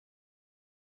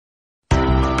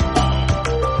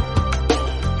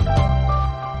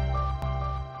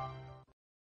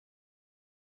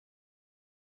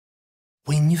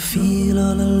you feel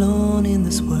all alone in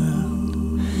this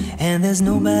world and there's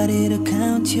nobody to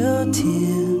count your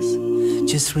tears,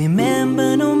 just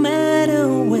remember no matter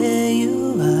where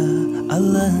you are,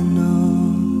 Allah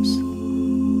knows.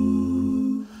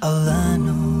 Allah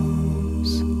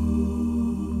knows.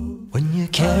 When you're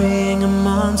carrying a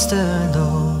monster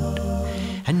load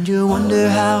and you wonder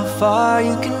how far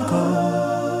you can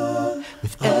go,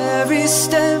 with every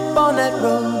step on that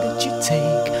road that you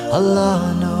take,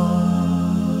 Allah knows.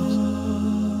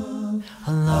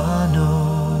 Allah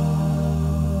knows.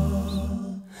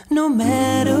 No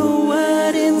matter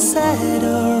what, inside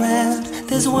or out,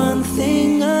 there's one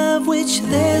thing of which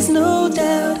there's no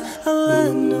doubt.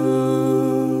 Allah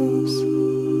knows.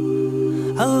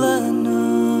 Allah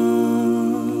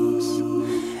knows.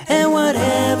 And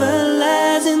whatever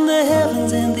lies in the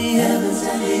heavens and the earth,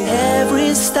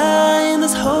 every star in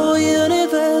this whole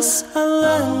universe,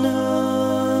 Allah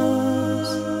knows.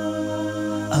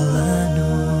 Allah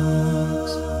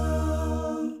knows.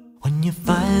 When you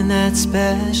find that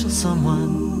special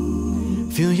someone,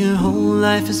 feel your whole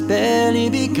life has barely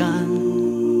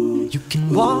begun. You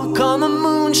can walk on the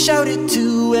moon, shout it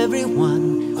to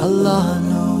everyone. Allah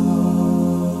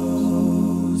knows.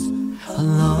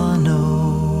 Allah knows.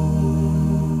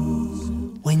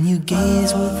 When you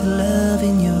gaze with love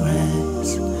in your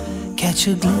eyes, catch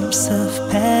a glimpse of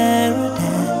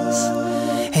paradise,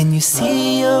 and you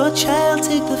see your child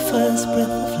take the first breath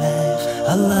of life,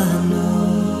 Allah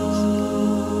knows.